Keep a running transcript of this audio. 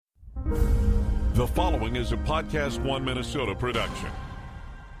The following is a Podcast One Minnesota production.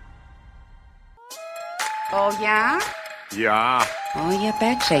 Oh, yeah? Yeah. Oh, you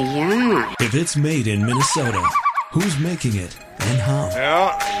betcha, yeah. If it's made in Minnesota, who's making it and how?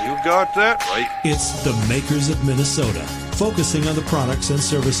 Yeah, you got that right. It's the Makers of Minnesota, focusing on the products and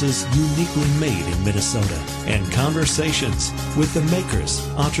services uniquely made in Minnesota, and conversations with the makers,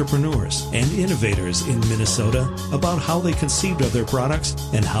 entrepreneurs, and innovators in Minnesota about how they conceived of their products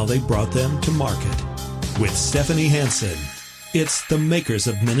and how they brought them to market. With Stephanie Hansen, it's the Makers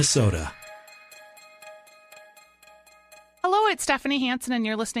of Minnesota. Hello, it's Stephanie Hansen, and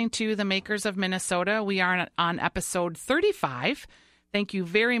you're listening to The Makers of Minnesota. We are on episode 35. Thank you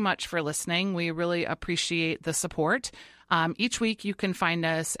very much for listening. We really appreciate the support. Each week, you can find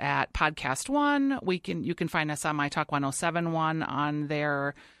us at Podcast One. You can find us on My Talk 1071 on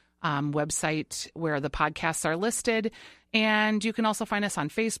their website where the podcasts are listed. And you can also find us on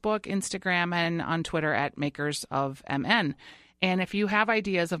Facebook, Instagram, and on Twitter at Makers of MN. And if you have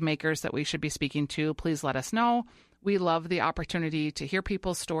ideas of makers that we should be speaking to, please let us know. We love the opportunity to hear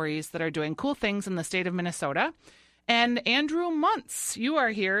people's stories that are doing cool things in the state of Minnesota. And Andrew Muntz, you are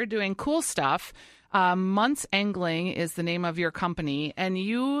here doing cool stuff. Muntz Angling is the name of your company, and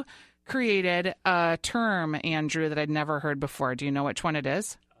you created a term, Andrew, that I'd never heard before. Do you know which one it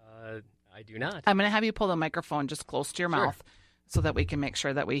is? I do not. I'm going to have you pull the microphone just close to your mouth so that we can make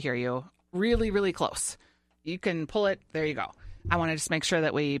sure that we hear you really, really close. You can pull it. There you go. I want to just make sure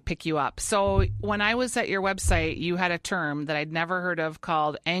that we pick you up. So when I was at your website, you had a term that I'd never heard of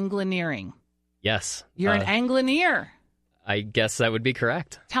called anglineering. Yes. You're an anglineer. I guess that would be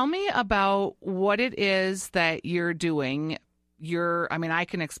correct. Tell me about what it is that you're doing. I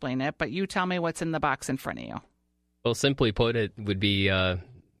can explain it, but you tell me what's in the box in front of you. Well, simply put, it would be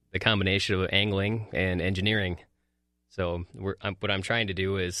the combination of angling and engineering. So what I'm trying to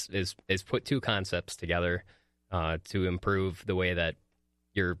do is put two concepts together to improve the way that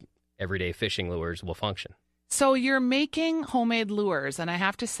your everyday fishing lures will function. So you're making homemade lures, and I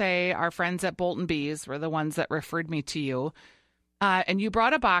have to say our friends at Bolton Bees were the ones that referred me to you. And you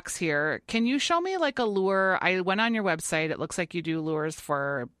brought a box here. Can you show me like a lure? I went on your website. It looks like you do lures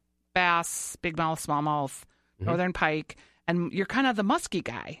for bass, big mouth, smallmouth, northern pike, and you're kind of the musky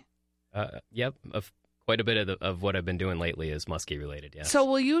guy. Yep. Quite a bit of what I've been doing lately is muskie related, yes. So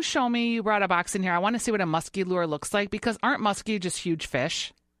will you show me, you brought a box in here. I want to see what a muskie lure looks like, because aren't muskie just huge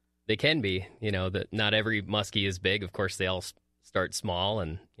fish? They can be. That not every muskie is big. Of course, they all start small,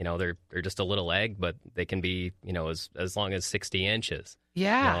 and they're just a little egg, but they can be as long as 60 inches.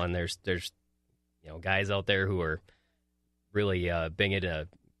 Yeah. And there's guys out there who are really big into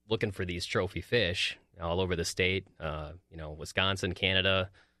looking for these trophy fish all over the state. Wisconsin, Canada.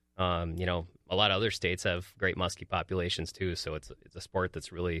 A lot of other states have great muskie populations too. So it's a sport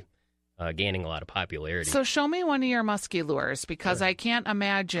that's really gaining a lot of popularity. So show me one of your muskie lures, because I can't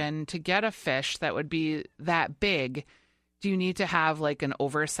imagine to get a fish that would be that big. Do you need to have like an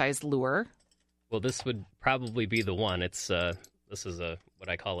oversized lure? Well, this would probably be the one. This is what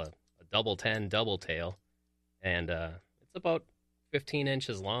I call a double 10 double tail, and it's about 15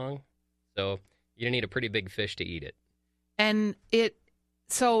 inches long. So you need a pretty big fish to eat it. And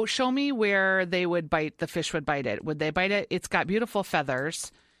so show me where they would bite. The fish would bite it. Would they bite it? It's got beautiful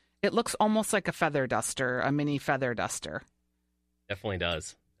feathers. It looks almost like a feather duster, a mini feather duster. Definitely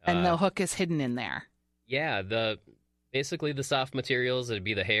does. And the hook is hidden in there. Yeah, basically the soft materials, it'd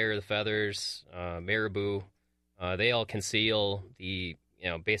be the hair, the feathers, marabou. They all conceal the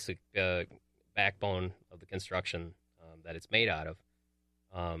basic backbone of the construction that it's made out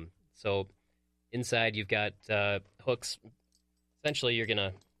of. So inside you've got hooks. Essentially, you're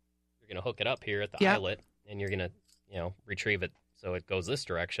gonna hook it up here at the eyelet, and you're gonna retrieve it so it goes this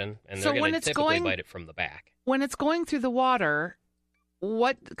direction, and so they're gonna typically bite it from the back. When it's going through the water,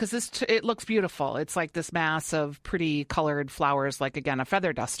 because it looks beautiful. It's like this mass of pretty colored flowers, like again a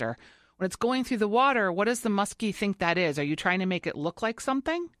feather duster. When it's going through the water, what does the muskie think that is? Are you trying to make it look like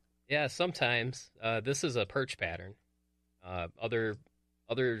something? Yeah, sometimes. This is a perch pattern. Other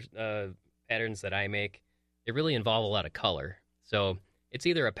patterns that I make, they really involve a lot of color. So it's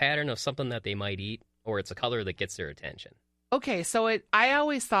either a pattern of something that they might eat, or it's a color that gets their attention. Okay, so I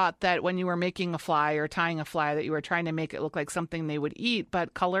always thought that when you were making a fly or tying a fly that you were trying to make it look like something they would eat,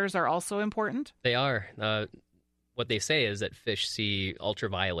 but colors are also important? They are. What they say is that fish see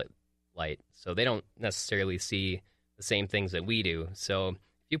ultraviolet light, so they don't necessarily see the same things that we do. So if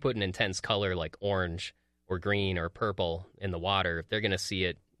you put an intense color like orange or green or purple in the water, they're going to see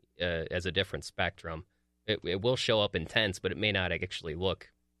it as a different spectrum. It will show up intense, but it may not actually look,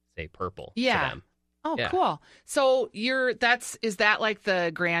 say, purple to them. Oh, Yeah. cool. So is that like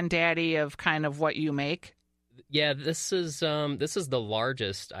the granddaddy of kind of what you make? Yeah, this is the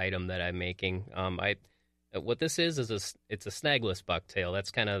largest item that I'm making. What this is it's a snagless bucktail.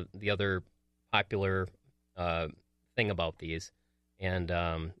 That's kind of the other popular thing about these, and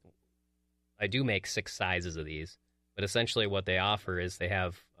I do make 6 sizes of these. But essentially, what they offer is they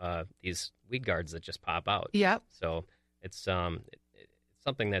have these weed guards that just pop out. Yep. So it's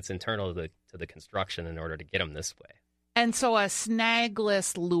something that's internal to the construction in order to get them this way. And so a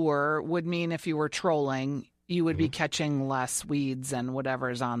snagless lure would mean if you were trolling, you would be catching less weeds and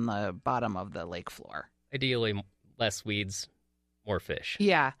whatever's on the bottom of the lake floor. Ideally, less weeds, more fish.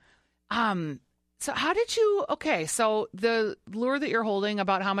 Yeah. So how did you? Okay, so the lure that you're holding,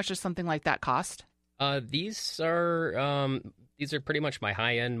 about how much does something like that cost? These are pretty much my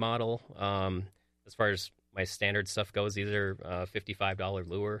high end model. As far as my standard stuff goes, these are $55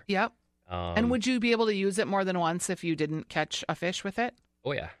 lure. Yep. And would you be able to use it more than once if you didn't catch a fish with it?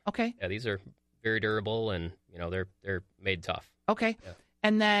 Oh yeah. Okay. Yeah, these are very durable, and they're made tough. Okay. Yeah.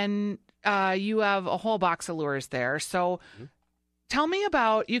 And then you have a whole box of lures there. So tell me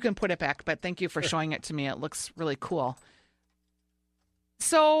about. You can put it back, but thank you for showing it to me. It looks really cool.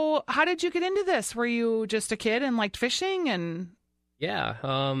 So how did you get into this? Were you just a kid and liked fishing? And Yeah.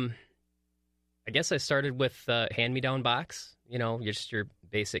 I guess I started with hand-me-down box. Just your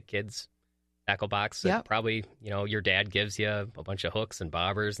basic kids tackle box. That Yep. Probably, your dad gives you a bunch of hooks and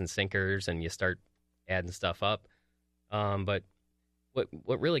bobbers and sinkers, and you start adding stuff up. But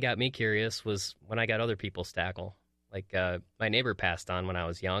what really got me curious was when I got other people's tackle. Like my neighbor passed on when I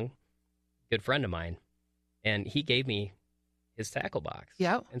was young, good friend of mine, and he gave me his tackle box.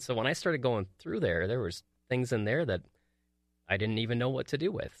 Yep. And so when I started going through there was things in there that I didn't even know what to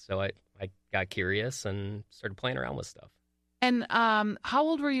do with. So I got curious and started playing around with stuff. And how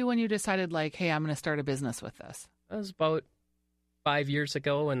old were you when you decided, like, hey, I'm going to start a business with this? That was about 5 years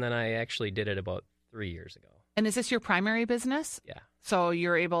ago, and then I actually did it about 3 years ago. And is this your primary business? Yeah. So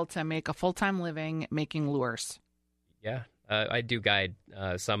you're able to make a full-time living making lures. Yeah. I do guide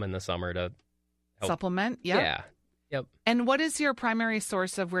some in the summer to help. Supplement? Yep. Yeah. Yep. And what is your primary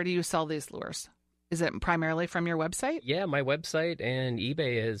source of where do you sell these lures? Is it primarily from your website? Yeah, my website and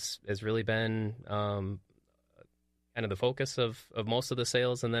eBay has really been kind of the focus of most of the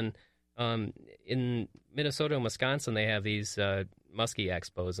sales. And then in Minnesota and Wisconsin, they have these muskie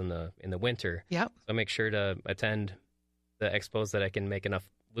expos in the winter. Yep. So I make sure to attend the expos that I can make enough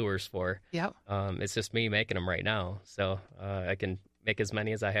lures for. Yep. It's just me making them right now, so I can make as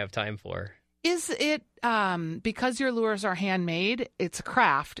many as I have time for. Is it because your lures are handmade, it's a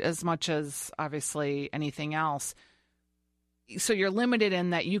craft as much as obviously anything else. So you're limited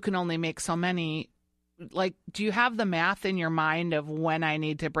in that you can only make so many. Like, do you have the math in your mind of when I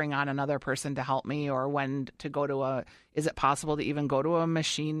need to bring on another person to help me, or when to go to is it possible to even go to a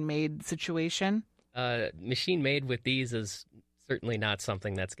machine made situation? Machine made with these is certainly not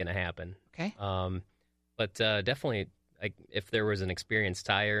something that's going to happen. Okay. But definitely, like, if there was an experienced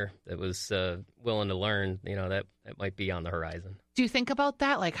tyer that was willing to learn, that might be on the horizon. Do you think about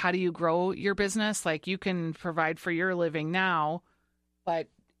that? Like, how do you grow your business? Like, you can provide for your living now, but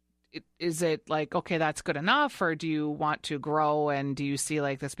is it like, okay, that's good enough, or do you want to grow, and do you see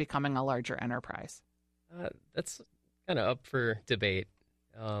like this becoming a larger enterprise? That's kind of up for debate.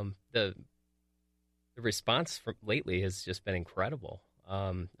 The response from lately has just been incredible.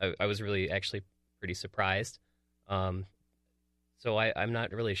 I was really actually pretty surprised. So I'm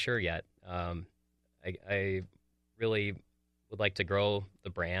not really sure yet. I really would like to grow the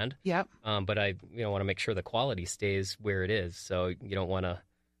brand. Yep. But I want to make sure the quality stays where it is. So you don't want to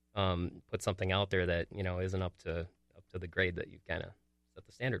put something out there that isn't up to the grade that you kind of set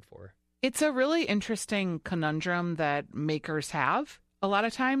the standard for. It's a really interesting conundrum that makers have a lot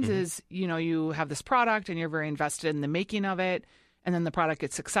of times. Is you have this product and you're very invested in the making of it, and then the product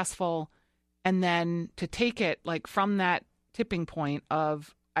gets successful, and then to take it like from that tipping point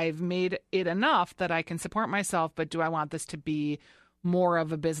of I've made it enough that I can support myself, but do I want this to be more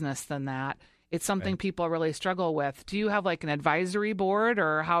of a business than that? It's something people really struggle with. Do you have like an advisory board,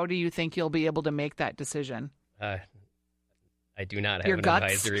 or how do you think you'll be able to make that decision? I do not have Your an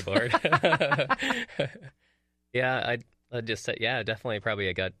guts? advisory board. Yeah, I'd just say, definitely probably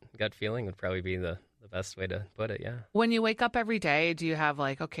a gut feeling would probably be the best way to put it, yeah. When you wake up every day, do you have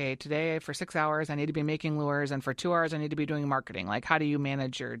like, okay, today for 6 hours I need to be making lures, and for 2 hours I need to be doing marketing? Like, how do you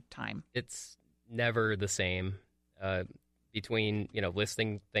manage your time? It's never the same. Between,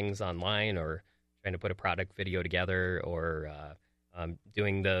 listing things online or trying to put a product video together or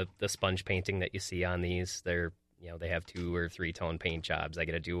doing the sponge painting that you see on these. They have 2 or 3 tone paint jobs. I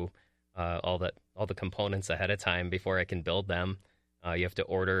got to do all the components ahead of time before I can build them. You have to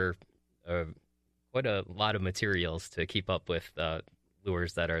order quite a lot of materials to keep up with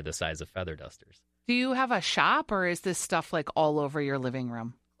lures that are the size of feather dusters. Do you have a shop, or is this stuff like all over your living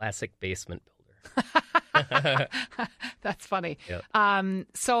room? Classic basement builder. That's funny. Yep.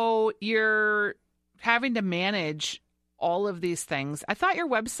 So you're having to manage all of these things. I thought your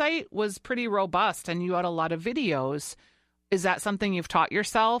website was pretty robust and you had a lot of videos. Is that something you've taught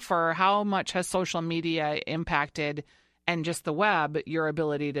yourself, or how much has social media impacted, and just the web, your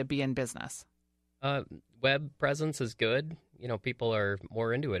ability to be in business? Web presence is good. People are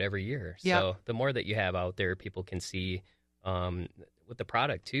more into it every year. Yep. So the more that you have out there, people can see with the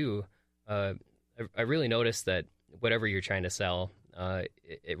product too. I really noticed that whatever you're trying to sell,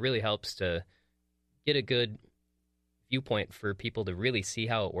 it really helps to get a good viewpoint for people to really see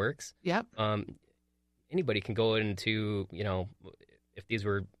how it works. Yep. Anybody can go into, if these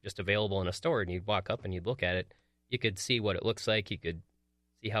were just available in a store and you'd walk up and you'd look at it, you could see what it looks like. You could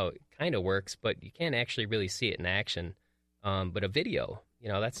see how it kind of works, but you can't actually really see it in action. But a video,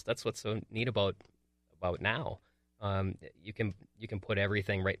 that's what's so neat about now. You can put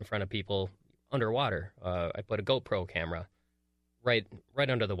everything right in front of people underwater. I put a GoPro camera right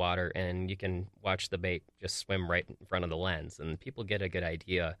under the water, and you can watch the bait just swim right in front of the lens, and people get a good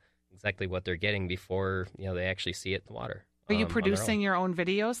idea exactly what they're getting before they actually see it in the water. Are you producing your own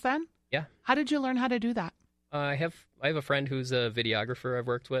videos then? Yeah. How did you learn how to do that? I have a friend who's a videographer I've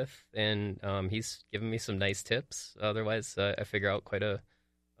worked with, and he's given me some nice tips. Otherwise, I figure out quite a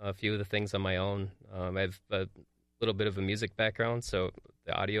few of the things on my own. I have a little bit of a music background, so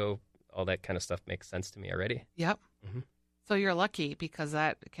the audio, all that kind of stuff makes sense to me already. Yep. Mm-hmm. So you're lucky, because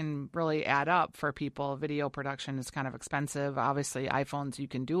that can really add up for people. Video production is kind of expensive. Obviously, iPhones, you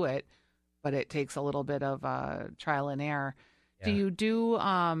can do it, but it takes a little bit of trial and error. Yeah. Do you do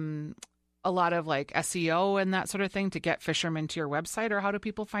a lot of like SEO and that sort of thing to get fishermen to your website, or how do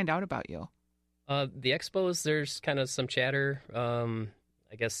people find out about you? The expos, there's kind of some chatter,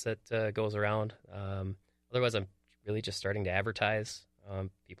 I guess, that goes around. Otherwise, I'm really just starting to advertise.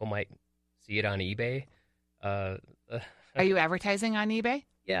 People might see it on eBay. Are you advertising on eBay?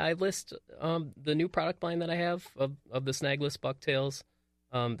 Yeah, I list the new product line that I have of the snagless bucktails.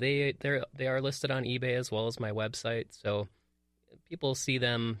 They are listed on eBay as well as my website. So people see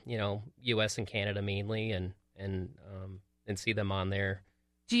them, U.S. and Canada mainly, and see them on there.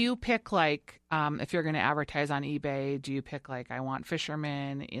 Do you pick like if you're going to advertise on eBay? Do you pick like, I want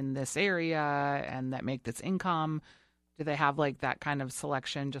fishermen in this area and that make this income? Do they have like that kind of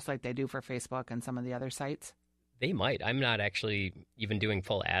selection, just like they do for Facebook and some of the other sites? They might. I'm not actually even doing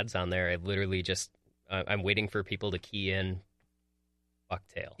full ads on there. I literally just I'm waiting for people to key in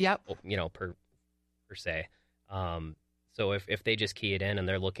bucktail. Yep. Per se. So if they just key it in and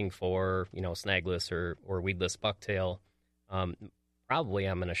they're looking for snagless or weedless bucktail, probably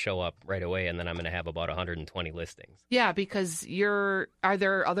I'm going to show up right away, and then I'm going to have about 120 listings. Yeah, because are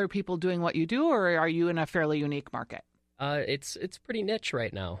there other people doing what you do, or are you in a fairly unique market? It's pretty niche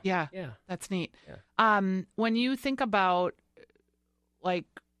right now. Yeah. That's neat. Yeah. When you think about like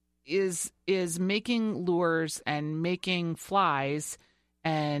is making lures and making flies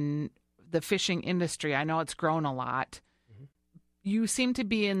and the fishing industry, I know it's grown a lot. Mm-hmm. You seem to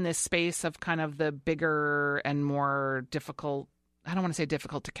be in this space of kind of the bigger and more difficult, I don't want to say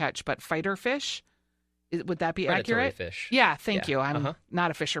difficult to catch, but fighter fish. Would that be predatory accurate? Fish. Yeah, thank you. I'm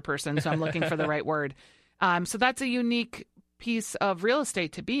not a fisher person, so I'm looking for the right word. So that's a unique piece of real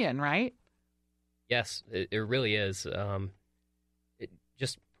estate to be in, right? Yes, it really is.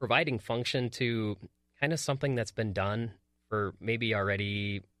 Just providing function to kind of something that's been done for maybe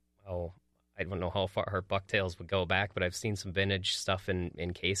already, I don't know how far her bucktails would go back, but I've seen some vintage stuff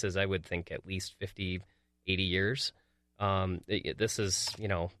in cases, I would think at least 50, 80 years. This is,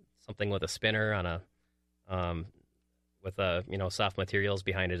 something with a spinner on a, with soft materials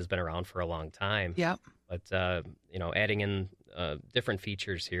behind it has been around for a long time. Yep. But, adding in different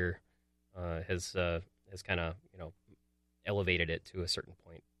features here has kind of, elevated it to a certain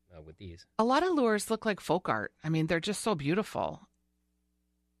point with these. A lot of lures look like folk art. I mean, they're just so beautiful.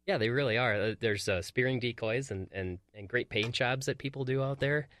 Yeah, they really are. There's spearing decoys and great paint jobs that people do out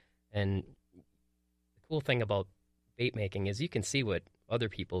there. And the cool thing about bait making is you can see what other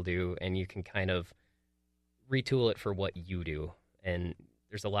people do, and you can kind of retool it for what you do. And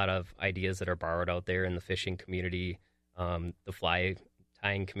there's a lot of ideas that are borrowed out there in the fishing community, the fly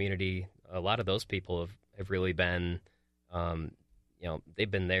tying community. A lot of those people have really been,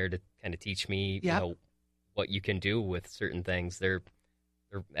 they've been there to kind of teach me, yep. What you can do with certain things. They're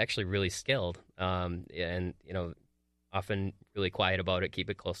actually really skilled. And, often really quiet about it, keep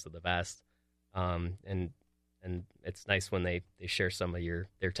it close to the vest. And it's nice when they share some of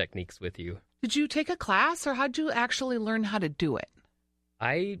their techniques with you. Did you take a class, or how'd you actually learn how to do it?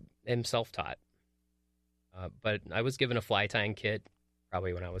 I am self-taught, but I was given a fly tying kit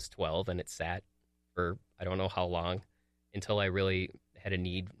probably when I was 12, and it sat for I don't know how long until I really had a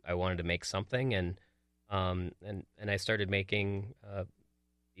need. I wanted to make something, and I started making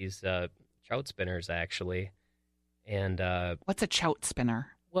these trout spinners actually. And what's a trout spinner?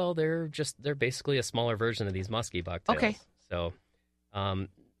 Well, they're basically a smaller version of these musky bucktails. Okay. So,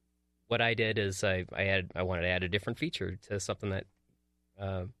 what I did is I wanted to add a different feature to something that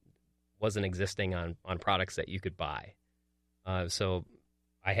wasn't existing on products that you could buy. So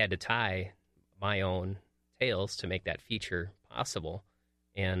I had to tie my own tails to make that feature possible,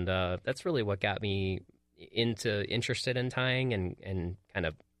 and that's really what got me interested in tying and kind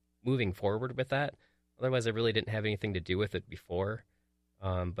of moving forward with that. Otherwise, I really didn't have anything to do with it before.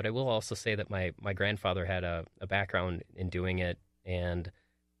 But I will also say that my grandfather had a background in doing it, and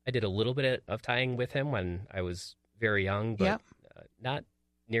I did a little bit of tying with him when I was very young, but not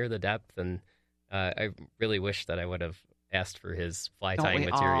near the depth. And I really wish that I would have asked for his fly tying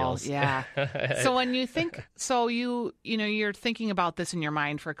materials. Yeah. So when you think, you're thinking about this in your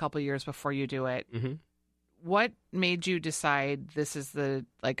mind for a couple of years before you do it. Mm-hmm. What made you decide this is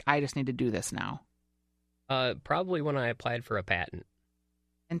I just need to do this now? Probably when I applied for a patent.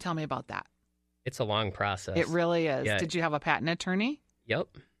 And tell me about that. It's a long process. It really is. Yeah. Did you have a patent attorney? Yep.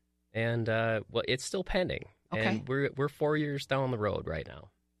 And it's still pending. Okay. And we're 4 years down the road right now.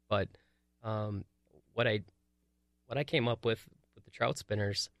 But what I came up with the trout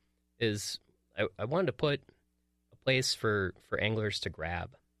spinners is I wanted to put a place for anglers to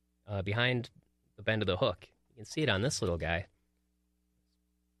grab behind the bend of the hook. You can see it on this little guy.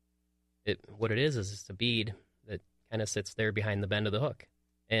 What it is it's a bead that kind of sits there behind the bend of the hook.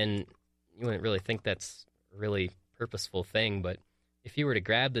 And you wouldn't really think that's a really purposeful thing, but if you were to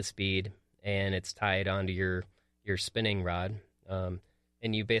grab this bead and it's tied onto your spinning rod, and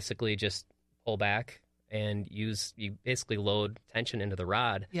you basically just pull back and you basically load tension into the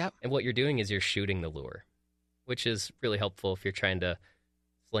rod. Yep. And what you're doing is you're shooting the lure, which is really helpful if you're trying to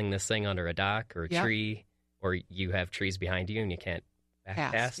sling this thing under a dock or a tree, or you have trees behind you and you can't back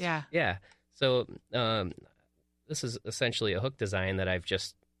cast. Yeah. Yeah. So this is essentially a hook design that I've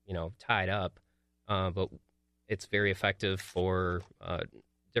just tied up, but it's very effective for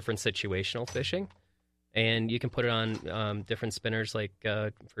different situational fishing, and you can put it on different spinners like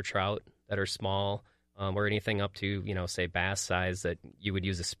for trout that are small, or anything up to say bass size that you would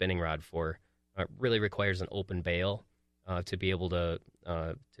use a spinning rod for. It really requires an open bail to be able to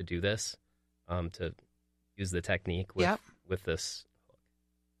do this, to use the technique with this hook.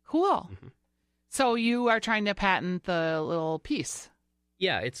 Cool. Mm-hmm. So you are trying to patent the little piece.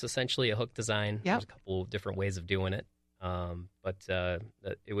 Yeah, it's essentially a hook design. Yep. There's a couple different ways of doing it, but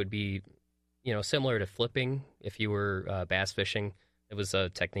it would be, similar to flipping if you were bass fishing. It was a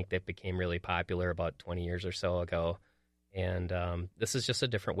technique that became really popular about 20 years or so ago, and this is just a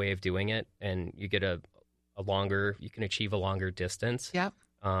different way of doing it, and you get you can achieve a longer distance. Yep.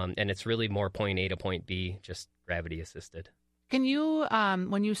 And it's really more point A to point B, just gravity assisted. Can you,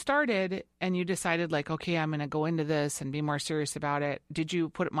 when you started and you decided okay, I'm going to go into this and be more serious about it, did you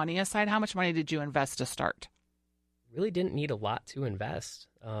put money aside? How much money did you invest to start? Really didn't need a lot to invest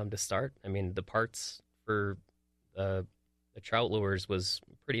to start. I mean, the parts for the trout lures was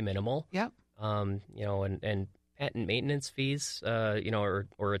pretty minimal. Yep. And patent maintenance fees, or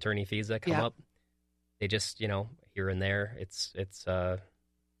attorney fees that come up, they just, here and there.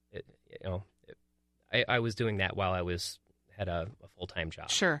 I was doing that while I had a full-time job.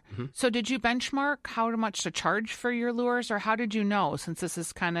 Sure. Mm-hmm. So did you benchmark how much to charge for your lures, or how did you know, since this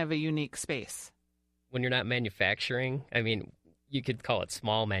is kind of a unique space? When you're not manufacturing, I mean, you could call it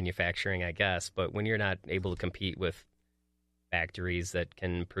small manufacturing, I guess, but when you're not able to compete with factories that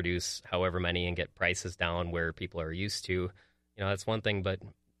can produce however many and get prices down where people are used to, that's one thing. But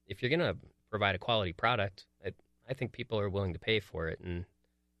if you're going to provide a quality product, I think people are willing to pay for it. And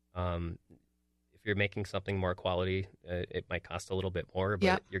if you're making something more quality, it might cost a little bit more,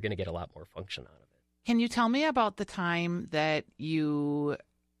 but you're going to get a lot more function out of it. Can you tell me about the time that you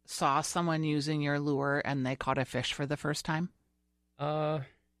saw someone using your lure and they caught a fish for the first time? Do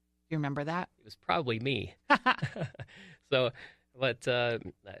you remember that? It was probably me. So, but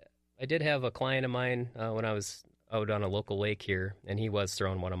I did have a client of mine when I was out on a local lake here, and he was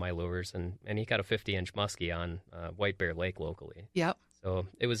throwing one of my lures, and he caught a 50-inch muskie on White Bear Lake locally. Yep. So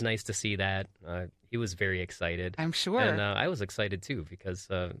it was nice to see that. He was very excited. I'm sure. And I was excited, too, because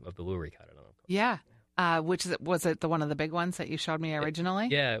of the lure he caught it on. Yeah. Was it the one of the big ones that you showed me originally?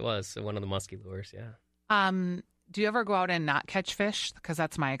 Yeah, it was one of the musky lures. Yeah. Do you ever go out and not catch fish? Because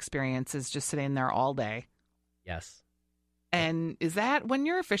that's my experience, is just sitting there all day. Yes. And is that, when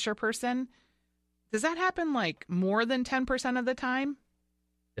you're a fisher person, does that happen like more than 10% of the time?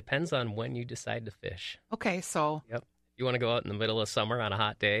 Depends on when you decide to fish. Okay, so. Yep. If you want to go out in the middle of summer on a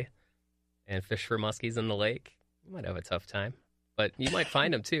hot day and fish for muskies in the lake, you might have a tough time. But you might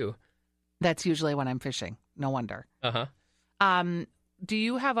find them too. That's usually when I'm fishing. No wonder. Uh-huh. Do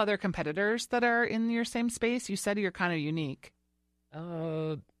you have other competitors that are in your same space? You said you're kind of unique.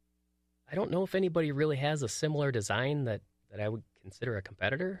 I don't know if anybody really has a similar design that I would consider a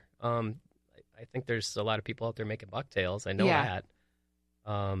competitor. I think there's a lot of people out there making bucktails. I know that.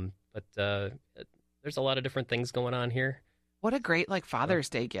 But there's a lot of different things going on here. What a great Father's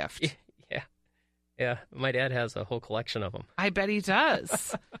Day gift. Yeah. My dad has a whole collection of them. I bet he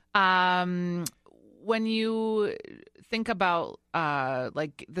does. When you think about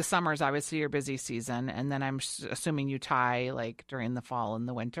the summer is obviously your busy season, and then I'm assuming you tie during the fall and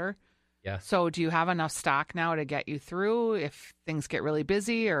the winter. Yeah. So do you have enough stock now to get you through if things get really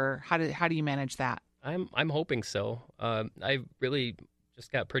busy, or how do you manage that? I'm hoping so. I really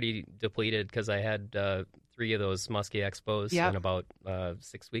just got pretty depleted because I had 3 of those muskie expos in about a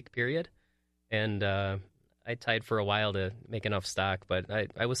 6-week period, and I tied for a while to make enough stock, but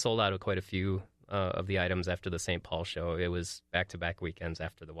I was sold out of quite a few of the items after the St. Paul show. It was back-to-back weekends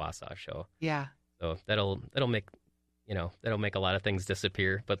after the Wausau show. Yeah. So that'll make a lot of things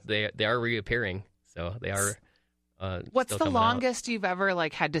disappear, but they are reappearing. So they are. What's the longest you've ever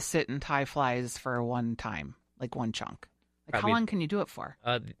had to sit and tie flies for one time, one chunk? How long can you do it for?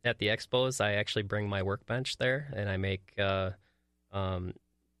 At the expos, I actually bring my workbench there, and I make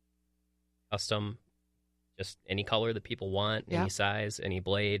custom, just any color that people want, any size, any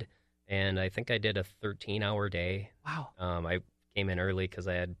blade. And I think I did a 13-hour day. Wow. I came in early because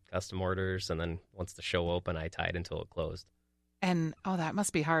I had custom orders, and then once the show opened, I tied until it closed. And, that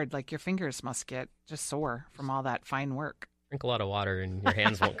must be hard. Your fingers must get just sore from all that fine work. Drink a lot of water, and your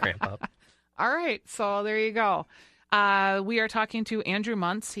hands won't cramp up. All right, so there you go. We are talking to Andrew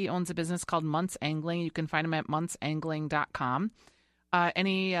Muntz. He owns a business called Muntz Angling. You can find him at muntzangling.com.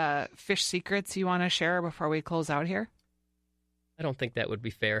 Any fish secrets you want to share before we close out here? I don't think that would be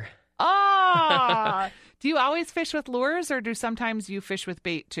fair. Oh! Do you always fish with lures, or do sometimes you fish with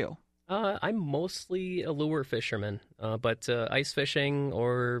bait too? I'm mostly a lure fisherman, but ice fishing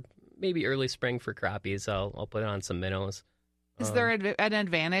or maybe early spring for crappies, I'll put on some minnows. Is there an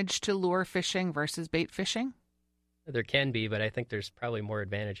advantage to lure fishing versus bait fishing? There can be, but I think there's probably more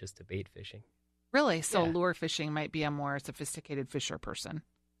advantages to bait fishing. Really? So lure fishing might be a more sophisticated fisher person.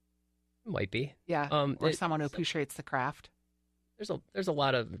 Might be. Yeah, or someone who appreciates the craft. There's a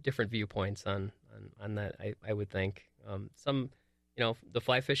lot of different viewpoints on that. I would think some, the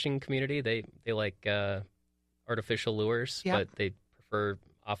fly fishing community they like artificial lures, but they prefer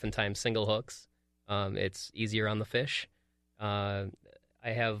oftentimes single hooks. It's easier on the fish. I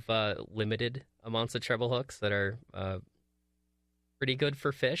have limited amounts of treble hooks that are pretty good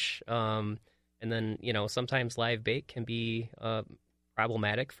for fish. And then sometimes live bait can be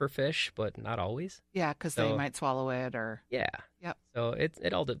problematic for fish, but not always. Yeah, because they might swallow it or... Yeah. Yep. So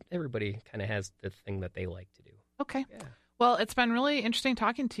everybody kind of has the thing that they like to do. Okay. Yeah. Well, it's been really interesting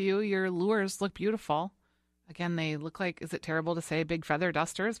talking to you. Your lures look beautiful. Again, they look like, is it terrible to say big feather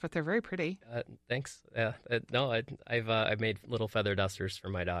dusters, but they're very pretty. Thanks. Yeah. No, I've made little feather dusters for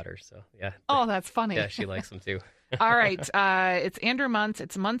my daughter. So yeah. Oh, that's funny. Yeah, she likes them too. All right. It's Andrew Muntz.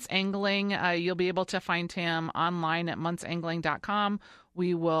 It's Muntz Angling. You'll be able to find him online at muntzangling.com.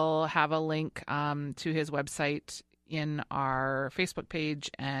 We will have a link to his website in our Facebook page,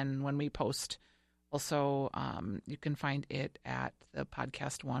 and when we post, also you can find it at the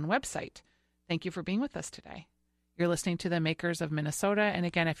Podcast One website. Thank you for being with us today. You're listening to the Makers of Minnesota. And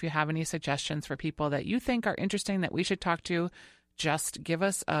again, if you have any suggestions for people that you think are interesting that we should talk to, just give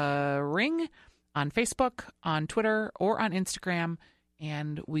us a ring on Facebook, on Twitter, or on Instagram,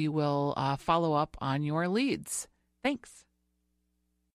 and we will follow up on your leads. Thanks.